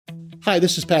Hi,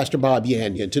 this is Pastor Bob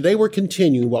Yanyan. Today we're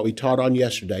continuing what we taught on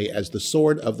yesterday as the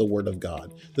sword of the Word of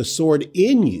God. The sword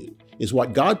in you is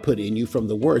what God put in you from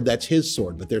the Word. That's His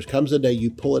sword. But there comes a day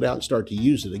you pull it out and start to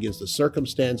use it against the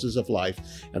circumstances of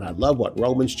life. And I love what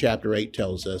Romans chapter 8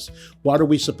 tells us. What are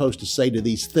we supposed to say to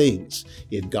these things?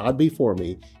 If God be for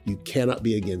me, you cannot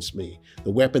be against me. The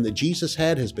weapon that Jesus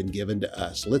had has been given to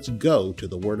us. Let's go to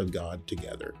the Word of God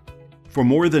together. For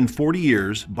more than 40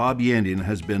 years, Bob Yandian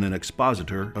has been an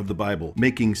expositor of the Bible,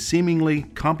 making seemingly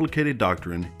complicated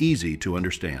doctrine easy to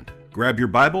understand. Grab your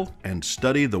Bible and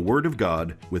study the Word of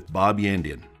God with Bob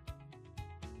Yandian.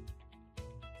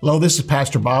 Hello, this is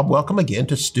Pastor Bob. Welcome again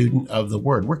to Student of the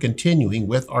Word. We're continuing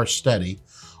with our study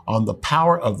on the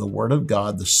power of the Word of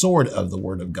God, the sword of the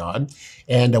Word of God.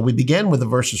 And we began with a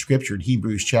verse of Scripture in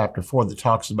Hebrews chapter 4 that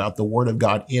talks about the Word of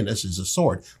God in us is a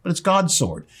sword, but it's God's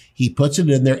sword. He puts it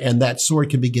in there, and that sword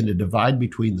can begin to divide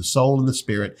between the soul and the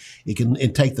spirit. It can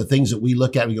take the things that we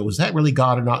look at and go, is that really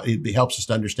God or not? It helps us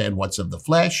to understand what's of the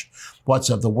flesh, what's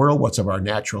of the world, what's of our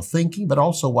natural thinking, but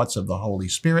also what's of the Holy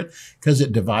Spirit, because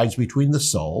it divides between the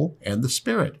soul and the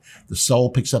spirit. The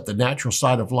soul picks up the natural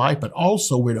side of life, but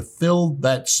also we're to fill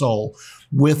that soul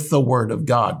with the Word of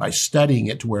God by studying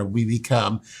it to where we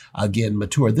become, again,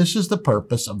 mature. This is the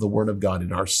purpose of the Word of God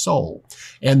in our soul.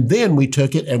 And then we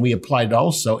took it and we applied it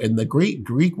also in the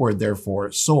Greek word,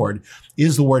 therefore, sword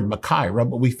is the word Machaira,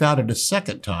 but we found it a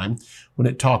second time when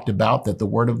it talked about that the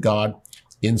Word of God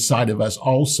inside of us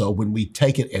also, when we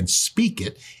take it and speak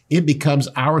it, it becomes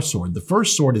our sword. The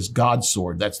first sword is God's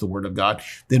sword. That's the Word of God.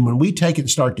 Then when we take it and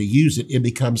start to use it, it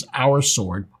becomes our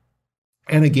sword.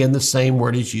 And again, the same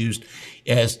word is used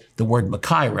as the word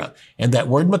Machaira. And that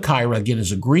word Machaira, again,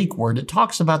 is a Greek word. It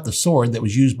talks about the sword that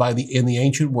was used in the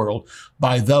ancient world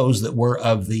by those that were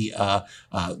of the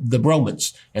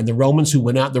Romans. And the Romans who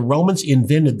went out, the Romans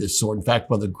invented this sword. In fact,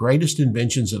 one of the greatest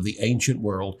inventions of the ancient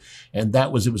world. And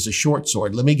it was a short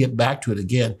sword. Let me get back to it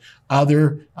again.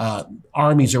 Other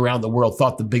armies around the world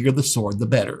thought the bigger the sword, the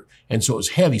better. And so it was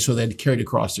heavy, so they had to carry it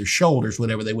across their shoulders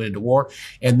whenever they went into war.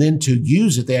 And then to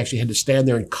use it, they actually had to stand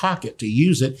there and cock it to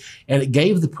use it. And it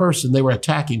gave the person they were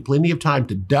attacking plenty of time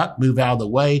to duck, move out of the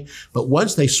way. But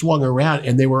once they swung around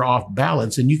and they were off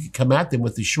balance, and you could come at them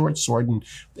with the short sword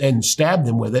and stab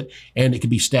them with it, and it could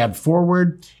be stabbed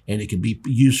forward, and it could be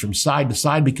used from side to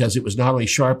side because it was not only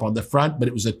sharp on the front, but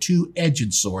it was a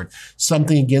two-edged sword,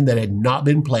 something, again, that had not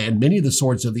been planned. Many of the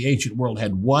swords of the ancient world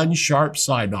had one sharp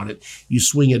side on it. You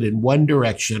swing it in one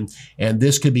direction, and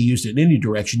this could be used in any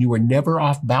direction. You were never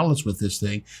off balance with this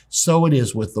thing. So it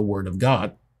is with the Word of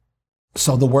God.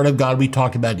 So the Word of God, we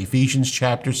talked about Ephesians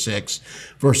chapter 6,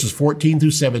 verses 14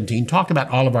 through 17, talk about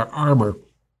all of our armor.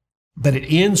 But it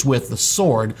ends with the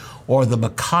sword or the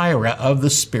Machaira of the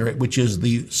Spirit, which is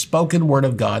the spoken word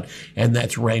of God, and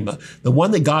that's Rhema. The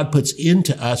one that God puts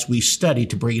into us, we study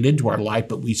to bring it into our life,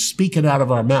 but we speak it out of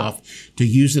our mouth to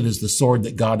use it as the sword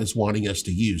that God is wanting us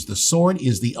to use. The sword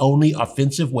is the only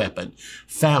offensive weapon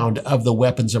found of the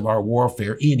weapons of our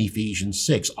warfare in Ephesians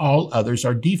 6. All others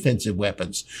are defensive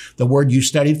weapons. The word you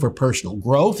studied for personal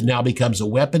growth now becomes a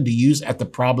weapon to use at the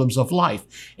problems of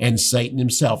life, and Satan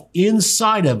himself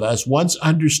inside of us. Once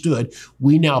understood,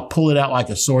 we now pull it out like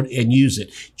a sword and use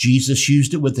it. Jesus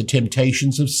used it with the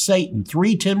temptations of Satan.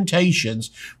 3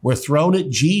 temptations were thrown at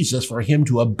Jesus for him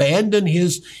to abandon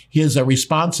his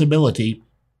responsibility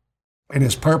and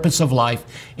his purpose of life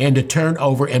and to turn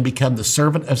over and become the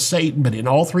servant of Satan. But in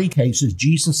all 3 cases,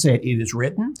 Jesus said, "It is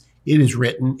written, it is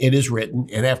written, it is written."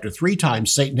 And after 3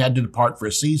 times, Satan had to depart for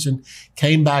a season,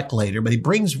 came back later. But he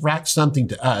brings back something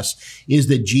to us, is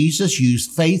that Jesus used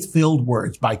faith-filled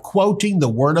words by quoting the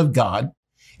Word of God.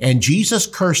 And Jesus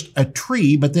cursed a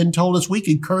tree, but then told us we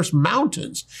could curse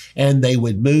mountains and they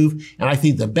would move. And I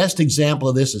think the best example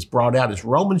of this is brought out is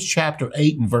Romans chapter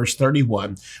 8 and verse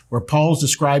 31, where Paul's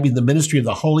describing the ministry of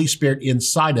the Holy Spirit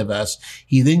inside of us.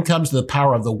 He then comes to the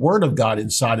power of the Word of God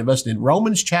inside of us. And in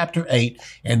Romans chapter 8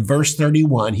 and verse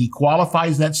 31, he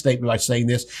qualifies that statement by saying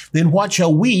this, "Then what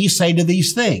shall we say to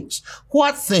these things?"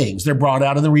 What things? They're brought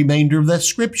out in the remainder of the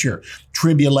scripture.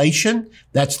 Tribulation,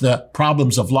 that's the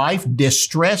problems of life.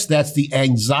 Distress, that's the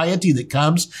anxiety that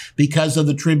comes because of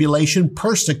the tribulation.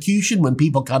 Persecution, when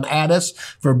people come at us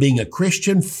for being a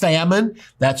Christian. Famine,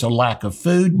 that's a lack of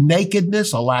food.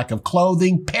 Nakedness, a lack of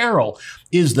clothing. Peril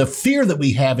is the fear that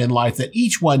we have in life, that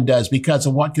each one does because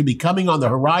of what could be coming on the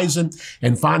horizon.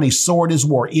 And finally, sword is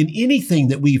war. In anything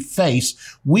that we face,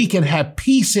 we can have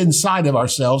peace inside of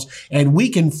ourselves, and we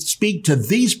can speak to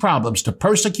these problems, to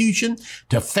persecution,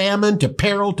 to famine, to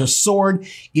peril, to sword.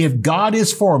 If God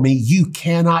is for me, you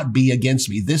cannot be against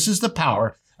me. This is the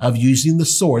power of using the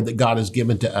sword that God has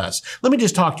given to us. Let me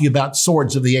just talk to you about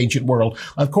swords of the ancient world.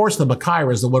 Of course, the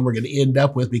Machaira is the one we're going to end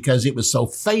up with because it was so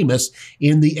famous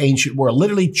in the ancient world,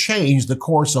 literally changed the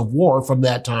course of war from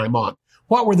that time on.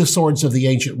 What were the swords of the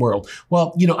ancient world?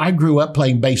 Well, I grew up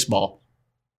playing baseball.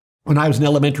 When I was in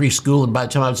elementary school, and by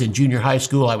the time I was in junior high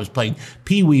school, I was playing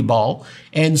peewee ball.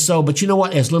 And so, but you know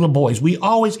what? As little boys, we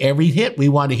always, every hit we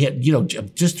wanted to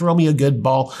hit, just throw me a good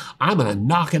ball. I'm going to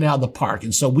knock it out of the park.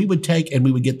 And so we would take and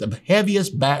we would get the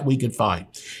heaviest bat we could find.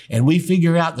 And we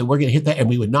figure out that we're going to hit that, and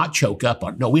we would not choke up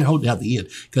on it. No, we'd hold it out the end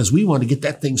because we want to get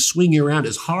that thing swinging around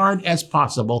as hard as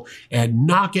possible and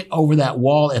knock it over that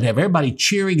wall and have everybody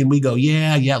cheering. And we go,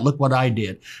 yeah, look what I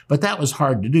did. But that was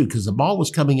hard to do because the ball was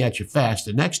coming at you fast.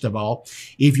 And next of all,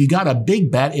 if you got a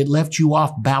big bat, it left you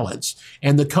off balance.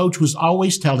 And the coach was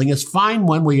always telling us, find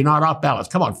one where you're not off balance.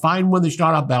 Come on, find one that's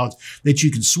not off balance, that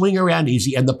you can swing around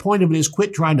easy. And the point of it is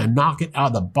quit trying to knock it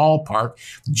out of the ballpark.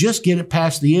 Just get it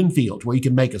past the infield where you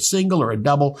can make a single or a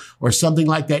double or something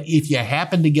like that. If you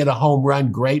happen to get a home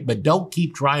run, great, but don't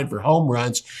keep trying for home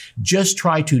runs. Just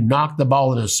try to knock the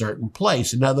ball in a certain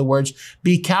place. In other words,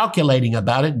 be calculating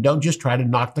about it and don't just try to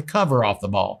knock the cover off the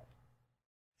ball.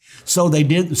 So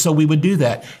we would do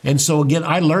that. And so again,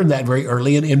 I learned that very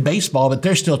early in baseball, but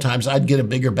there's still times I'd get a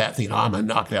bigger bat thinking, I'm going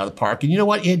to knock it out of the park. And you know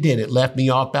what? It did. It left me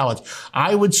off balance.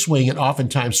 I would swing and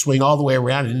oftentimes swing all the way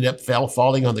around and ended up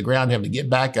falling on the ground, having to get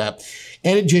back up.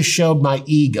 And it just showed my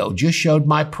ego, just showed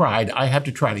my pride. I have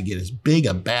to try to get as big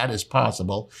a bat as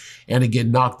possible and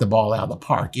again, knock the ball out of the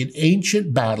park. In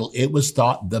ancient battle, it was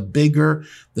thought the bigger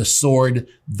the sword,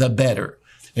 the better.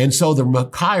 And so the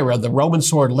Machaira, the Roman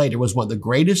sword later, was one of the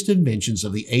greatest inventions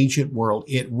of the ancient world.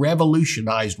 It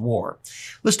revolutionized war.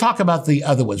 Let's talk about the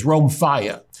other ones.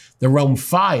 Rhomphaia. The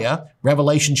Rhomphaia,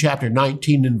 Revelation chapter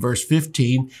 19 and verse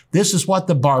 15, this is what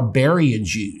the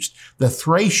barbarians used. The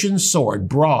Thracian sword,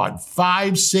 broad,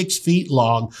 5-6 feet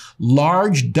long,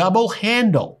 large double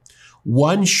handle,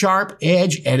 one sharp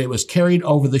edge, and it was carried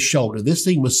over the shoulder. This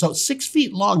thing was 6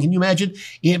 feet long. Can you imagine?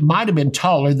 It might have been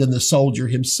taller than the soldier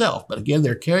himself. But again,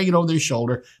 they're carrying it over their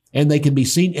shoulder, and they can be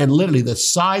seen. And literally the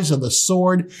size of the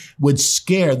sword would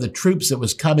scare the troops that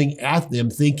was coming at them,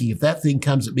 thinking, if that thing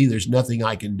comes at me, there's nothing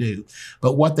I can do.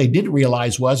 But what they didn't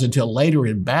realize was until later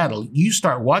in battle, you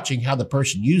start watching how the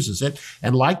person uses it.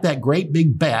 And like that great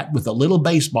big bat with a little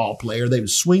baseball player, they would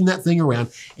swing that thing around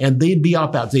and they'd be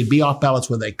off balance. They'd be off balance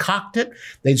when they cocked it.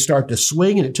 They'd start to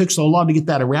swing, and it took so long to get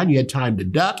that around. You had time to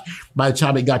duck. By the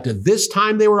time it got to this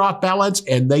time, they were off balance,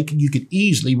 and you could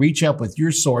easily reach up with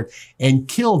your sword and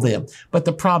kill them. But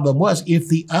the problem was, if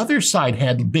the other side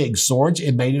had big swords,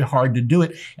 it made it hard to do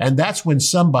it. And that's when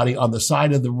somebody on the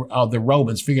side of the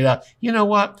Romans figured out, you know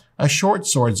what? A short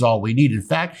sword's all we need. In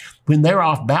fact, when they're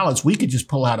off balance, we could just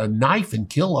pull out a knife and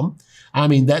kill them. I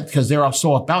mean, because they're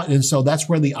so off balance. And so that's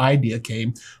where the idea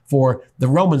came for the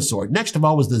Roman sword. Next of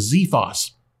all was the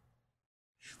Xiphos.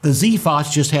 The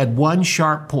Xiphos just had one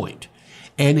sharp point,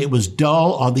 and it was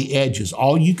dull on the edges.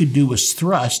 All you could do was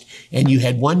thrust, and you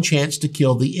had one chance to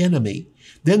kill the enemy.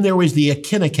 Then there was the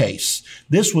echinocase.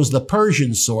 This was the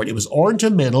Persian sword. It was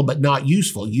ornamental, but not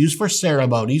useful, used for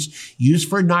ceremonies, used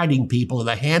for knighting people, and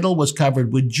the handle was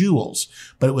covered with jewels,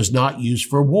 but it was not used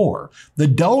for war. The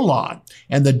dolon,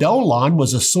 and the dolon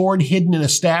was a sword hidden in a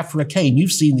staff or a cane.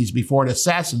 You've seen these before, an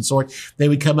assassin sword. They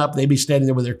would come up, they'd be standing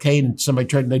there with their cane, and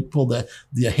somebody they'd pull the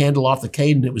handle off the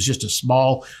cane, and it was just a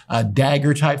small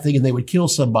dagger type thing, and they would kill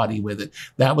somebody with it.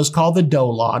 That was called the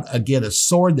dolon. Again, a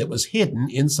sword that was hidden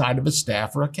inside of a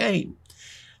staff or a cane.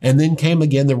 And then came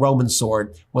again the Roman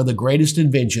sword, one of the greatest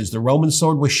inventions. The Roman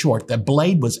sword was short. The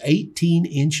blade was 18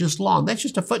 inches long. That's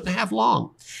just 1.5 feet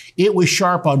long. It was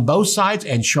sharp on both sides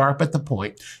and sharp at the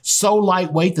point. So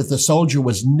lightweight that the soldier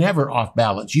was never off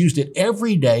balance. Used it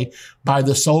every day by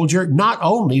the soldier, not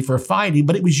only for fighting,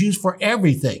 but it was used for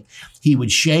everything. He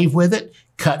would shave with it,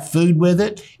 cut food with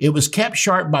it. It was kept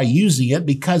sharp by using it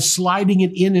because sliding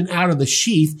it in and out of the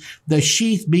sheath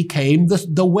became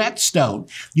the whetstone.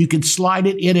 You could slide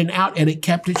it in and out, and it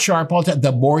kept it sharp all the time.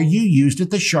 The more you used it,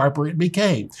 the sharper it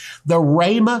became. The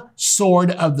Rhema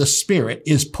sword of the Spirit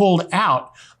is pulled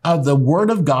out of the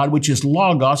Word of God, which is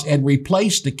Logos, and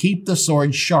replaced to keep the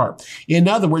sword sharp. In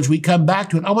other words, we come back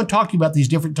to it. I want to talk to you about these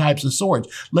different types of swords.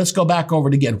 Let's go back over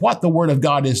it again. What the Word of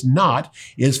God is not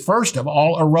is, first of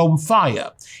all, a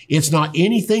Rhomphaia. It's not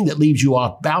anything that leaves you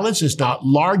off balance. It's not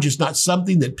large. It's not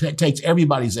something that takes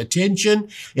everybody's attention.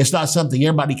 It's not something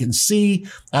everybody can see.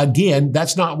 Again,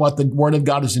 that's not what the Word of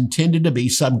God is intended to be,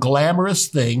 some glamorous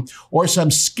thing or some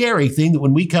scary thing that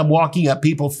when we come walking up,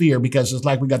 people fear because it's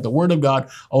like we got the Word of God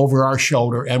over our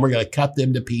shoulder and we're going to cut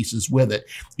them to pieces with it.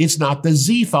 It's not the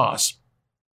Xiphos.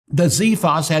 The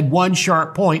Zephos had one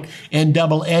sharp point and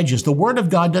double edges. The Word of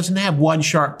God doesn't have one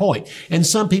sharp point. And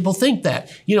some people think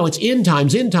that. It's end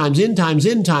times, end times, end times,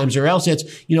 end times, or else it's,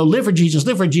 live for Jesus,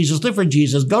 live for Jesus, live for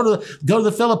Jesus, go to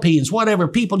the Philippines, whatever.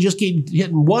 People just keep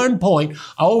hitting one point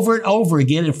over and over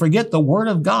again and forget the Word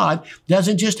of God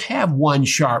doesn't just have one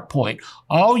sharp point.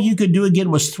 All you could do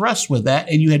again was thrust with that,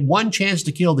 and you had one chance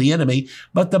to kill the enemy.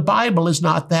 But the Bible is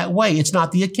not that way. It's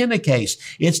not the Akina case.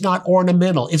 It's not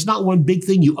ornamental. It's not one big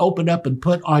thing you open up and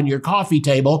put on your coffee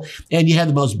table, and you have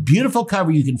the most beautiful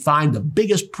cover you can find, the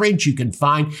biggest print you can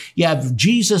find. You have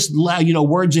Jesus,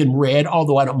 words in red,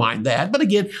 although I don't mind that. But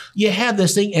again, you have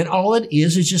this thing, and all it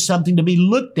is just something to be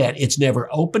looked at. It's never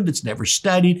opened. It's never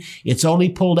studied. It's only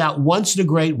pulled out once in a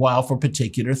great while for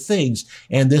particular things.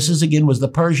 And this was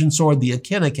the Persian sword, the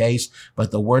Akina case,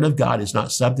 but the Word of God is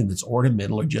not something that's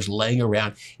ornamental or just laying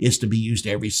around. It's to be used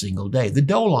every single day. The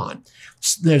Dolan,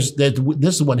 this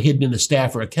is one hidden in a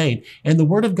staff or a cane, and the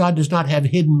Word of God does not have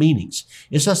hidden meanings.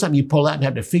 It's not something you pull out and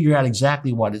have to figure out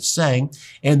exactly what it's saying.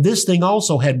 And this thing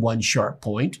also had one sharp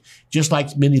point, just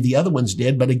like many of the other ones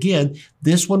did. But again,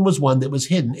 this one was one that was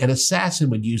hidden. An assassin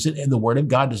would use it, and the Word of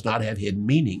God does not have hidden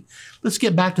meaning. Let's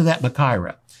get back to that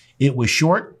Machaira. It was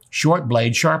short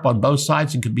blade, sharp on both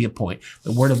sides, and could be a point.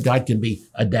 The Word of God can be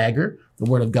a dagger. The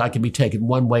Word of God can be taken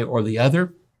one way or the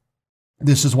other.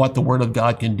 This is what the Word of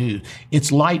God can do.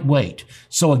 It's lightweight.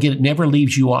 So again, it never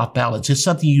leaves you off balance. It's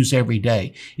something you use every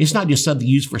day. It's not just something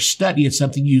used for study. It's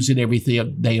something used in every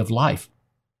day of life.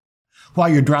 While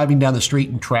you're driving down the street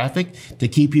in traffic, to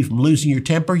keep you from losing your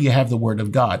temper, you have the Word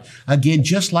of God. Again,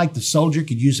 just like the soldier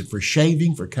could use it for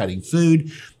shaving, for cutting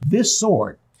food, this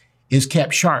sword is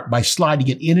kept sharp by sliding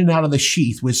it in and out of the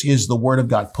sheath, which is the Word of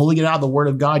God. Pulling it out of the Word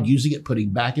of God, using it,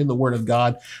 putting back in the Word of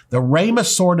God. The Rhema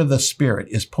sword of the Spirit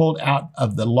is pulled out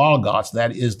of the Logos,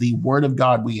 that is the Word of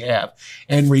God we have,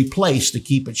 and replaced to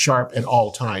keep it sharp at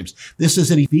all times. This is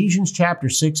in Ephesians chapter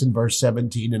 6 and verse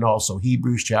 17, and also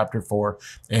Hebrews chapter 4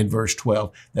 and verse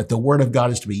 12, that the Word of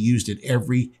God is to be used in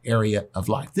every area of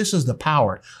life. This is the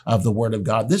power of the Word of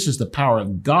God. This is the power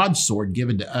of God's sword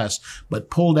given to us, but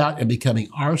pulled out and becoming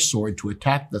our sword to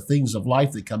attack the things of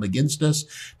life that come against us,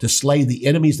 to slay the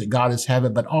enemies that God has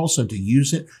had, but also to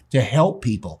use it to help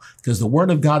people. Because the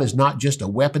Word of God is not just a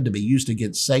weapon to be used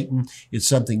against Satan. It's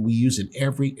something we use in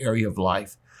every area of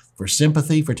life. For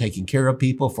sympathy, for taking care of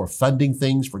people, for funding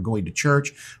things, for going to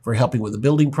church, for helping with the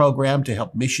building program, to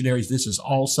help missionaries. This is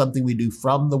all something we do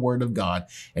from the Word of God,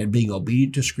 and being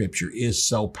obedient to Scripture is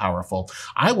so powerful.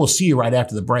 I will see you right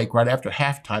after the break, right after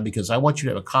halftime, because I want you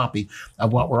to have a copy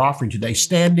of what we're offering today,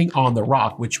 Standing on the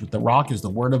Rock, which with the rock is the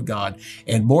Word of God,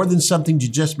 and more than something to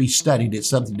just be studied, it's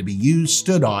something to be used,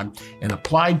 stood on, and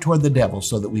applied toward the devil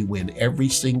so that we win every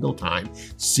single time.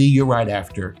 See you right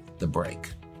after the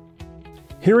break.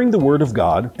 Hearing the Word of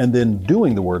God and then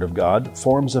doing the Word of God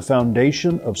forms a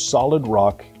foundation of solid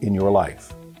rock in your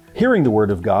life. Hearing the Word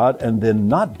of God and then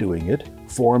not doing it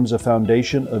forms a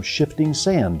foundation of shifting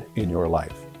sand in your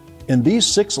life. In these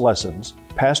 6 lessons,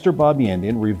 Pastor Bob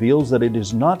Yandian reveals that it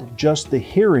is not just the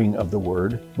hearing of the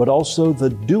Word, but also the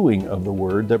doing of the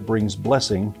Word that brings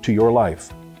blessing to your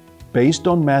life. Based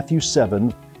on Matthew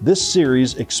 7, this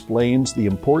series explains the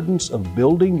importance of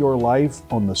building your life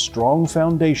on the strong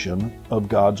foundation of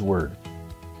God's Word.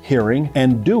 Hearing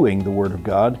and doing the Word of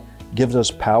God gives us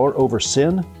power over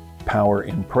sin, power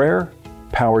in prayer,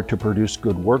 power to produce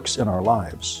good works in our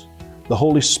lives. The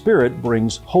Holy Spirit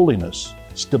brings holiness,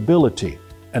 stability,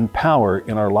 and power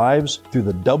in our lives through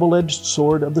the double-edged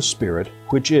sword of the Spirit,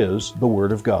 which is the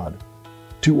Word of God.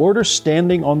 To order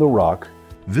Standing on the Rock,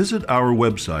 visit our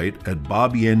website at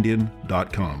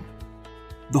bobyandian.com.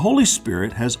 The Holy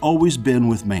Spirit has always been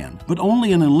with man, but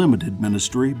only in a limited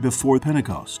ministry before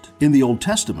Pentecost. In the Old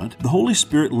Testament, the Holy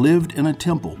Spirit lived in a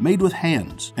temple made with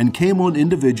hands and came on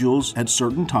individuals at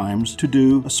certain times to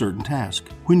do a certain task.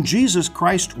 When Jesus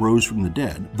Christ rose from the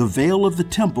dead, the veil of the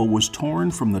temple was torn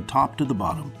from the top to the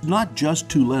bottom, not just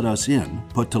to let us in,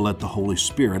 but to let the Holy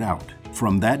Spirit out.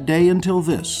 From that day until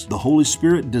this, the Holy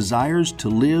Spirit desires to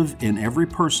live in every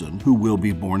person who will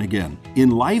be born again.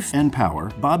 In Life and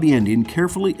Power, Bob Yandian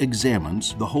carefully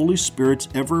examines the Holy Spirit's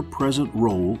ever-present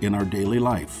role in our daily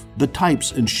life, the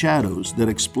types and shadows that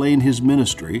explain His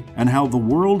ministry, and how the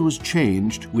world was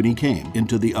changed when He came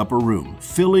into the upper room,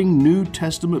 filling New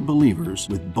Testament believers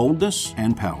with boldness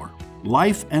and power.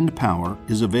 Life and Power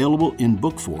is available in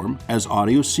book form as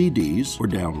audio CDs or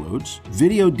downloads,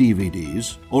 video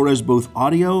DVDs, or as both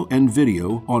audio and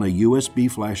video on a USB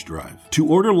flash drive. To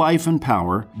order Life and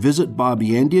Power, visit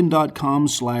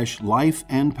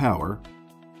bobyandian.com/lifeandpower.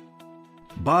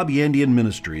 Bob Yandian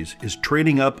Ministries is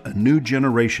training up a new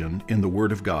generation in the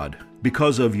Word of God.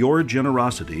 Because of your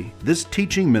generosity, this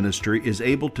teaching ministry is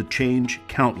able to change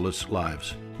countless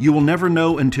lives. You will never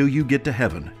know until you get to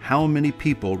heaven how many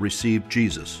people received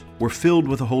Jesus, were filled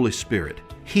with the Holy Spirit,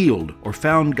 healed, or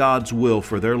found God's will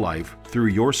for their life through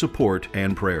your support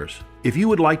and prayers. If you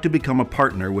would like to become a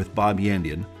partner with Bob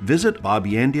Yandian, visit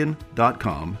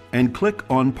bobyandian.com and click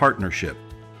on Partnership.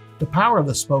 The power of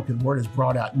the spoken word is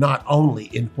brought out not only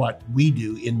in what we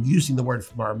do in using the word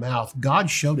from our mouth. God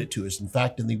showed it to us. In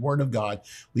fact, in the word of God,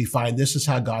 we find this is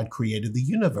how God created the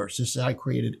universe. This is how he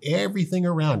created everything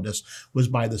around us, was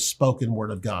by the spoken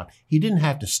word of God. He didn't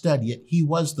have to study it. He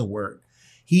was the word.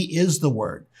 He is the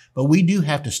word. But we do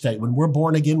have to study. When we're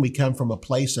born again, we come from a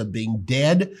place of being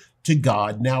dead to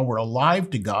God. Now we're alive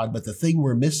to God, but the thing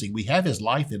we're missing, we have his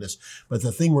life in us, but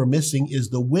the thing we're missing is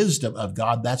the wisdom of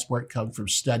God. That's where it comes from,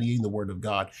 studying the word of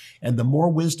God. And the more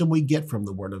wisdom we get from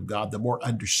the word of God, the more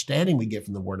understanding we get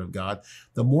from the word of God,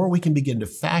 the more we can begin to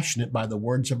fashion it by the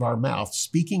words of our mouth,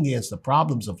 speaking against the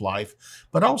problems of life,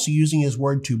 but also using his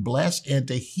word to bless and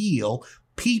to heal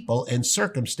people and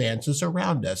circumstances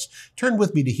around us. Turn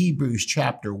with me to Hebrews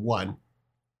chapter 1.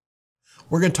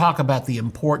 We're going to talk about the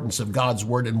importance of God's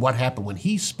word and what happened when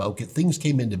he spoke it. Things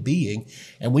came into being,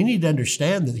 and we need to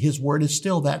understand that his word is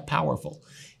still that powerful.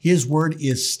 His word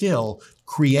is still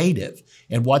creative,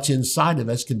 and what's inside of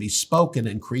us can be spoken,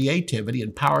 and creativity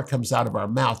and power comes out of our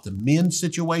mouth to mend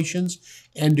situations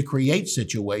and to create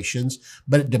situations,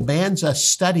 but it demands us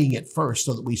studying it first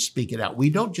so that we speak it out. We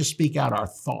don't just speak out our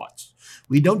thoughts.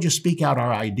 We don't just speak out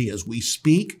our ideas. We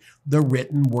speak the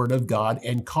written word of God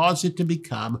and cause it to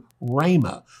become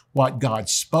rhema. What God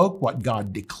spoke, what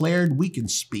God declared, we can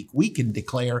speak, we can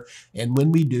declare, and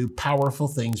when we do, powerful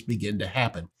things begin to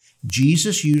happen.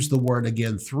 Jesus used the word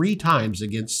again 3 times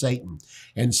against Satan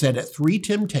and said at 3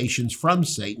 temptations from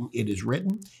Satan, it is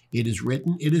written, it is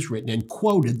written, it is written, and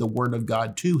quoted the word of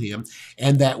God to him.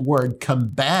 And that word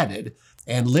combated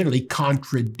and literally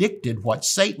contradicted what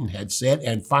Satan had said,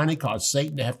 and finally caused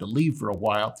Satan to have to leave for a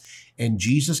while. And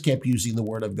Jesus kept using the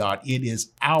word of God. It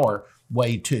is our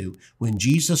way too. When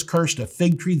Jesus cursed a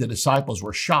fig tree, the disciples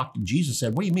were shocked. And Jesus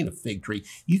said, what do you mean a fig tree?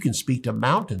 You can speak to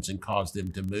mountains and cause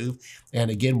them to move.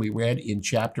 And again, we read in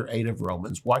chapter 8 of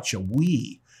Romans, what shall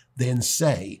we then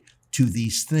say to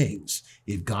these things?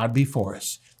 If God be for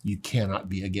us, you cannot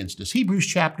be against us. Hebrews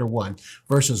chapter 1,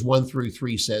 verses 1 through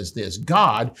 3 says this: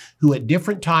 God, who at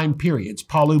different time periods,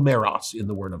 palumeros in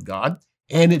the word of God,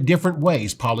 and in different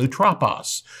ways,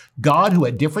 palutropos. God, who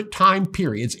at different time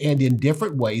periods and in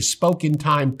different ways spoke in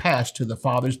time past to the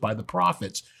fathers by the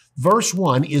prophets. Verse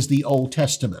 1 is the Old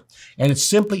Testament, and it's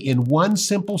simply in one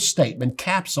simple statement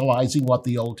capsulizing what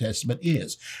the Old Testament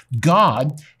is.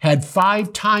 God had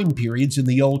 5 time periods in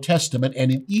the Old Testament, and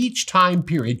in each time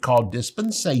period, called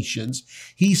dispensations,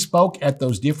 he spoke at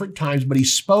those different times, but he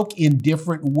spoke in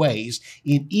different ways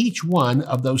in each one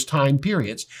of those time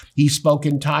periods. He spoke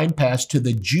in time past to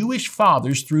the Jewish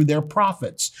fathers through their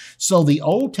prophets. So the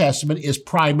Old Testament is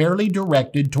primarily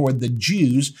directed toward the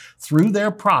Jews through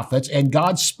their prophets, and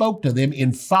God spoke to them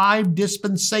in 5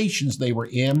 dispensations they were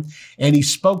in, and he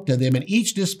spoke to them in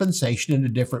each dispensation in a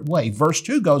different way. Verse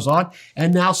 2 goes on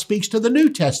and now speaks to the New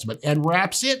Testament and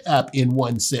wraps it up in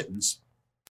one sentence.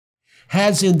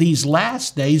 Has in these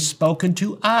last days spoken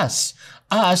to us.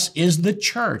 Us is the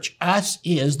church. Us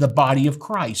is the body of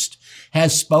Christ.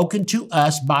 Has spoken to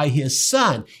us by his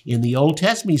Son. In the Old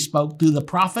Testament, he spoke through the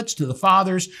prophets, to the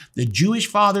fathers, the Jewish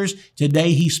fathers.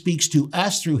 Today, he speaks to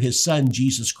us through his Son,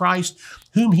 Jesus Christ,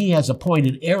 whom he has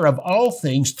appointed heir of all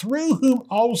things, through whom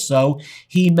also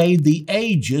he made the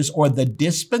ages, or the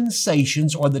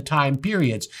dispensations, or the time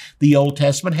periods. The Old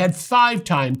Testament had 5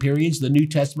 time periods. The New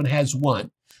Testament has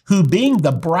 1. Who being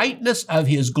the brightness of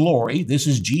his glory, this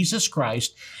is Jesus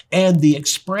Christ, and the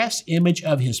express image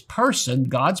of his person,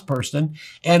 God's person,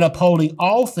 and upholding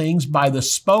all things by the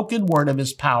spoken word of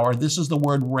his power, this is the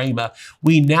word rhema.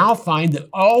 We now find that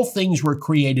all things were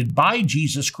created by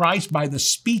Jesus Christ by the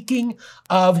speaking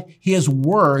of his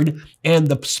word, and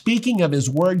the speaking of his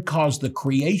word caused the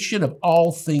creation of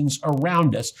all things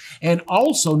around us. And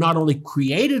also not only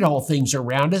created all things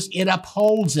around us, it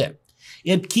upholds it.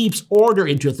 It keeps order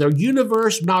into it. The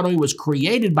universe not only was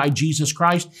created by Jesus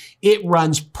Christ, it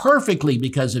runs perfectly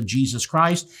because of Jesus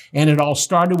Christ, and it all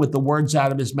started with the words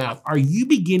out of his mouth. Are you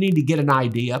beginning to get an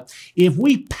idea? If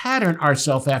we pattern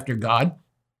ourselves after God,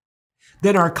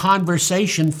 then our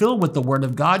conversation filled with the Word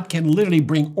of God can literally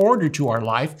bring order to our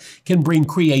life, can bring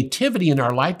creativity in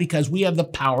our life because we have the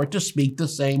power to speak the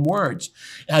same words.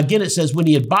 Again, it says, when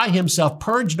he had by himself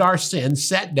purged our sins,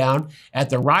 sat down at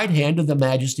the right hand of the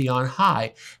Majesty on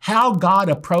high. How God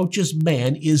approaches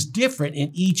man is different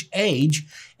in each age,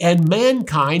 and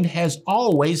mankind has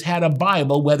always had a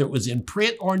Bible, whether it was in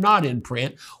print or not in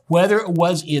print, whether it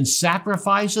was in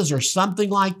sacrifices or something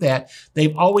like that.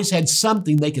 They've always had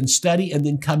something they can study and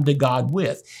then come to God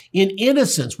with. In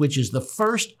innocence, which is the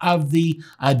first of the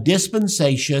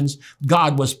dispensations,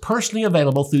 God was personally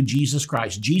available through Jesus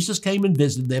Christ. Jesus came and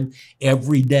visited them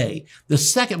every day. The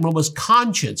second one was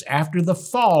conscience. After the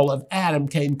fall of Adam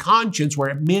came conscience,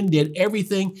 where men did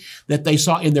everything that they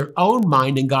saw in their own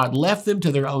mind, and God left them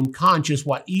to their own conscience.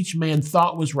 What each man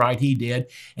thought was right, he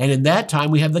did. And in that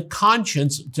time, we have the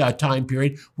conscience time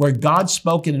period where God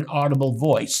spoke in an audible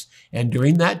voice. And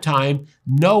during that time,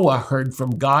 Noah heard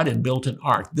from God and built an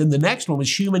ark. Then the next one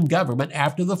was human government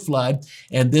after the flood.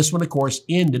 And this one, of course,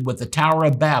 ended with the Tower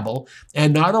of Babel.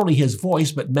 And not only his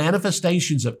voice, but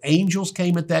manifestations of angels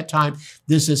came at that time.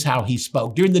 This is how he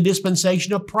spoke. During the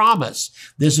dispensation of promise,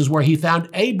 this is where he found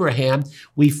Abraham.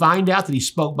 We find out that he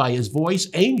spoke by his voice.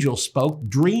 Angels spoke.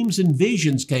 Dreams and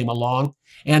visions came along.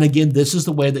 And again, this is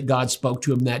the way that God spoke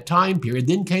to him in that time period.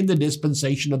 Then came the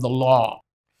dispensation of the law.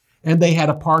 And they had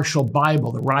a partial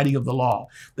Bible, the writing of the law.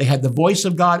 They had the voice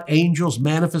of God, angels,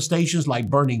 manifestations like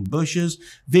burning bushes,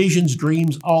 visions,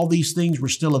 dreams, all these things were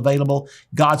still available.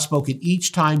 God spoke in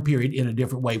each time period in a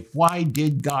different way. Why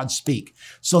did God speak?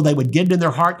 So they would get it in their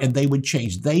heart and they would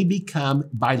change. They become,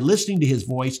 by listening to his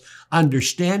voice,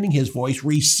 understanding his voice,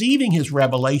 receiving his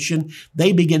revelation,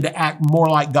 they begin to act more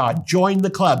like God. Join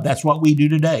the club. That's what we do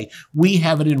today. We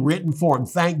have it in written form.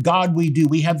 Thank God we do.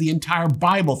 We have the entire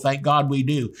Bible. Thank God we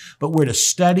do. But we're to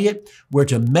study it. We're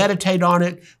to meditate on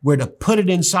it. We're to put it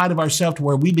inside of ourselves to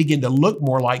where we begin to look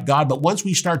more like God. But once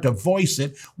we start to voice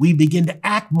it, we begin to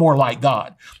act more like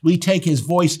God. We take his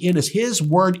voice in us. His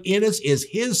word in us is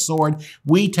his sword.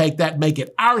 We take that, make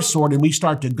it our sword, and we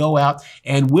start to go out.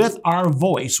 And with our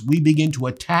voice, we begin to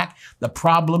attack the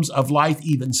problems of life,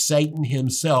 even Satan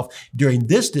himself, during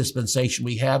this dispensation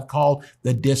we have called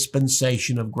the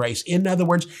dispensation of grace. In other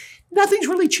words, nothing's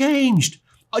really changed.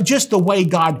 Just the way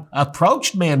God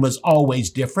approached man was always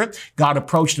different. God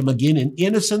approached him again in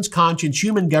innocence, conscience,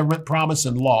 human government, promise,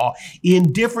 and law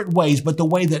in different ways. But the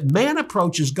way that man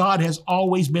approaches God has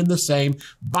always been the same,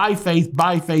 by faith,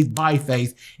 by faith, by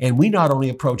faith. And we not only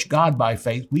approach God by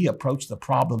faith, we approach the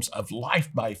problems of life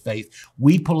by faith.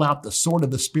 We pull out the sword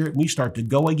of the Spirit and we start to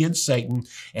go against Satan.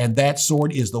 And that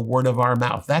sword is the word of our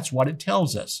mouth. That's what it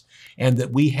tells us. And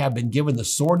that we have been given the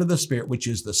sword of the Spirit, which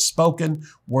is the spoken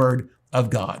word of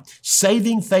God.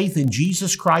 Saving faith in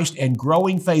Jesus Christ and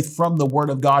growing faith from the Word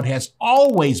of God has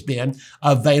always been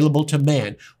available to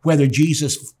man. Whether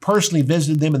Jesus personally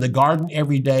visited them in the garden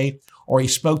every day, or he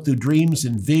spoke through dreams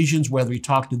and visions, whether he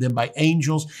talked to them by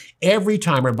angels, every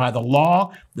time, or by the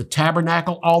law, the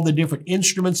tabernacle, all the different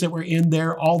instruments that were in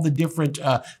there, all the different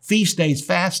feast days,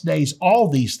 fast days, all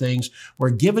these things were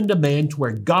given to man to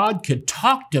where God could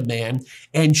talk to man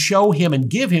and show him and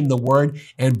give him the word.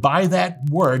 And by that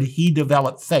word, he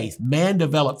developed faith. Man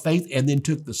developed faith and then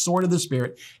took the sword of the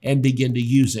Spirit and began to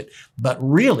use it. But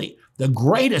really, the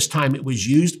greatest time it was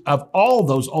used of all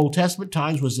those Old Testament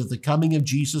times was at the coming of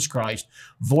Jesus Christ,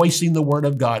 voicing the word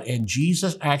of God. And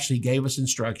Jesus actually gave us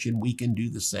instruction. We can do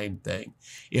the same thing.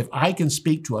 If I can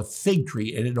speak to a fig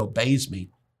tree and it obeys me,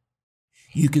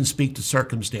 you can speak to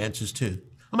circumstances too.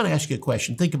 I'm going to ask you a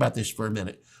question. Think about this for a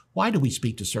minute. Why do we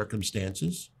speak to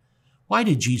circumstances? Why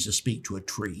did Jesus speak to a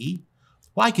tree?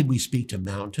 Why could we speak to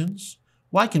mountains?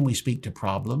 Why can we speak to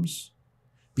problems?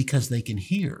 Because they can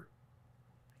hear.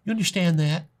 You understand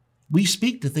that? We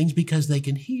speak to things because they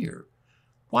can hear.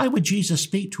 Why would Jesus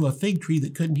speak to a fig tree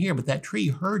that couldn't hear? But that tree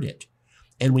heard it.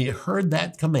 And when it heard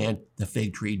that command, the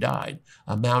fig tree died.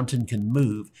 A mountain can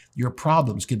move. Your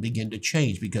problems can begin to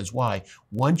change. Because why?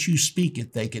 Once you speak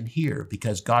it, they can hear.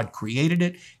 Because God created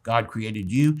it. God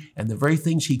created you. And the very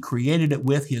things he created it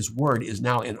with, his word, is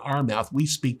now in our mouth. We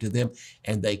speak to them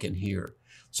and they can hear.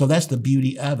 So that's the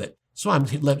beauty of it. So I'm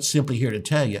simply here to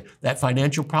tell you that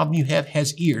financial problem you have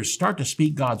has ears. Start to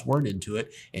speak God's word into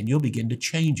it, and you'll begin to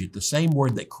change it. The same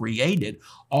word that created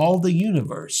all the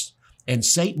universe, and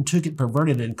Satan took it,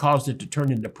 perverted it, and caused it to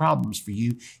turn into problems for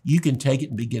you. You can take it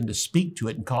and begin to speak to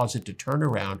it and cause it to turn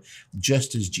around,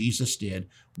 just as Jesus did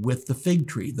with the fig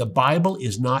tree. The Bible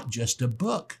is not just a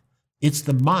book. It's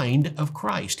the mind of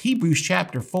Christ. Hebrews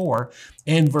chapter 4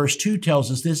 and verse 2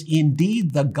 tells us this: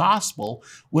 indeed, the gospel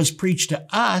was preached to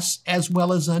us as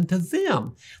well as unto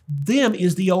them. Them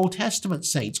is the Old Testament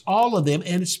saints, all of them,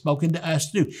 and it's spoken to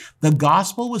us too. The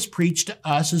gospel was preached to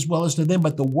us as well as to them,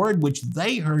 but the word which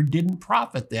they heard didn't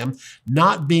profit them,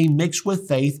 not being mixed with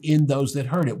faith in those that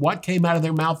heard it. What came out of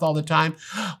their mouth all the time?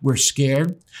 We're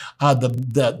scared.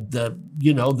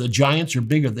 The giants are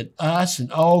bigger than us, and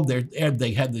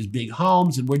they have these big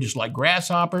homes, and we're just like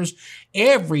grasshoppers.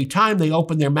 Every time they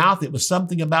opened their mouth, it was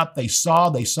something about they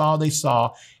saw.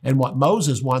 And what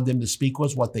Moses wanted them to speak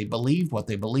was what they believed.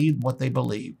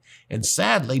 And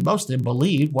sadly, most of them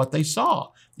believed what they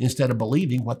saw instead of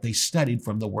believing what they studied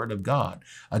from the Word of God.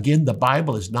 Again, the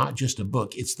Bible is not just a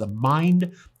book. It's the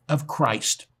mind of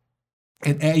Christ.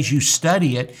 And as you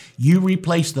study it, you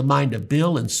replace the mind of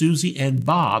Bill and Susie and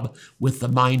Bob with the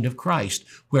mind of Christ.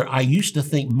 Where I used to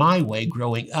think my way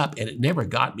growing up, and it never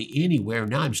got me anywhere.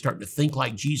 Now I'm starting to think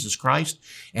like Jesus Christ.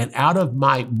 And out of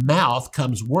my mouth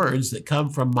comes words that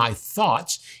come from my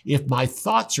thoughts. If my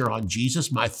thoughts are on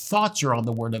Jesus, my thoughts are on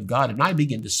the Word of God, and I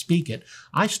begin to speak it,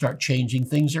 I start changing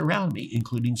things around me,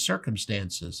 including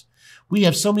circumstances. We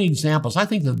have so many examples. I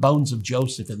think the bones of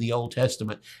Joseph in the Old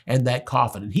Testament and that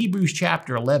coffin. In Hebrews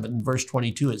chapter 11, verse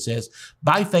 22, it says,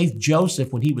 by faith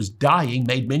Joseph, when he was dying,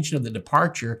 made mention of the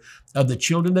departure of the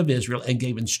children of Israel and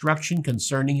gave instruction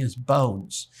concerning his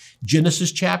bones.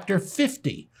 Genesis chapter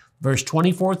 50, verse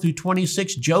 24 through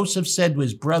 26, Joseph said to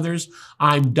his brothers,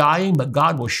 I'm dying, but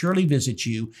God will surely visit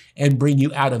you and bring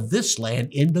you out of this land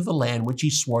into the land which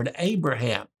he swore to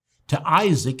Abraham, to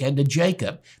Isaac, and to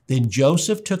Jacob. Then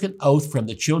Joseph took an oath from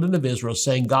the children of Israel,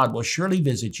 saying, God will surely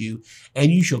visit you,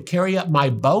 and you shall carry up my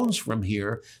bones from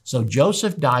here. So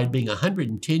Joseph died, being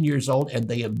 110 years old, and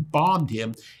they embalmed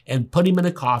him and put him in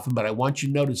a coffin. But I want you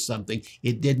to notice something.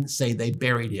 It didn't say they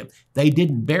buried him. They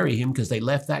didn't bury him because they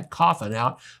left that coffin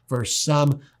out for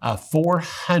some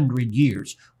 400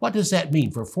 years. What does that mean?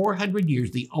 For 400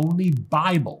 years, the only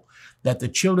Bible that the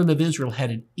children of Israel had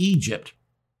in Egypt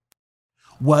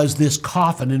was this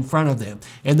coffin in front of them.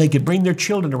 And they could bring their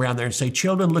children around there and say,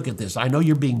 children, look at this. I know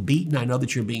you're being beaten. I know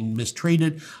that you're being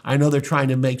mistreated. I know they're trying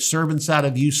to make servants out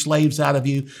of you, slaves out of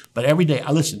you. But every day,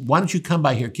 listen, why don't you come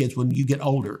by here, kids, when you get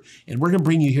older? And we're going to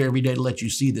bring you here every day to let you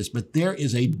see this. But there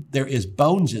is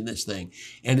bones in this thing.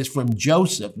 And it's from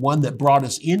Joseph, one that brought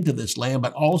us into this land.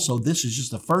 But also, this is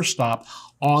just the first stop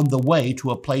on the way to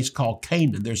a place called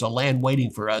Canaan. There's a land waiting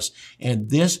for us. And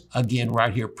this, again,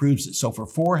 right here proves it. So for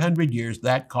 400 years,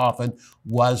 that coffin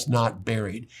was not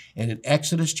buried. And in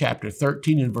Exodus chapter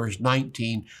 13 and verse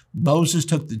 19, Moses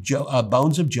took the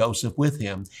bones of Joseph with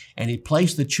him, and he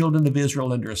placed the children of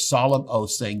Israel under a solemn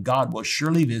oath, saying, God will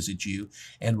surely visit you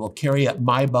and will carry up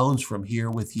my bones from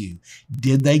here with you.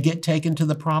 Did they get taken to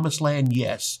the promised land?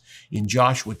 Yes. In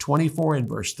Joshua 24 and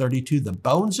verse 32, the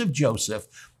bones of Joseph,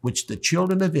 which the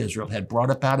children of Israel had brought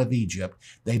up out of Egypt,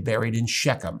 they buried in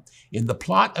Shechem, in the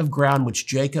plot of ground which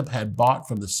Jacob had bought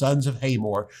from the sons of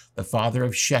Hamor, the father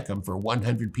of Shechem, for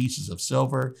 100 pieces of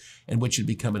silver, and which had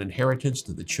become an inheritance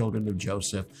to the children of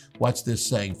Joseph. What's this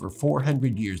saying? For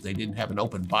 400 years, they didn't have an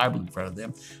open Bible in front of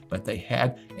them, but they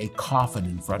had a coffin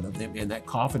in front of them, and that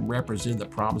coffin represented the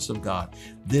promise of God.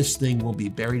 This thing will be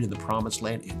buried in the promised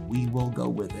land, and we will go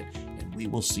with it. We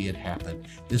will see it happen.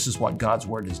 This is what God's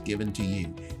word has given to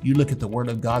you. You look at the word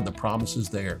of God, the promise is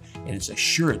there, and it's a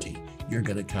surety you're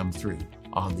going to come through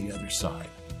on the other side.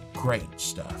 Great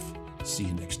stuff. See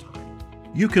you next time.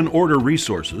 You can order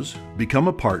resources, become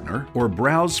a partner, or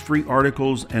browse free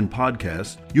articles and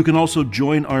podcasts. You can also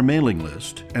join our mailing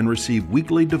list and receive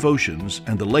weekly devotions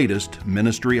and the latest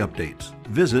ministry updates.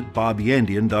 Visit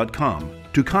bobyandian.com.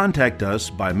 To contact us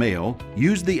by mail,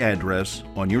 use the address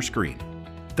on your screen.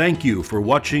 Thank you for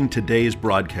watching today's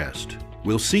broadcast.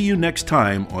 We'll see you next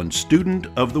time on Student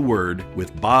of the Word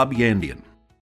with Bob Yandian.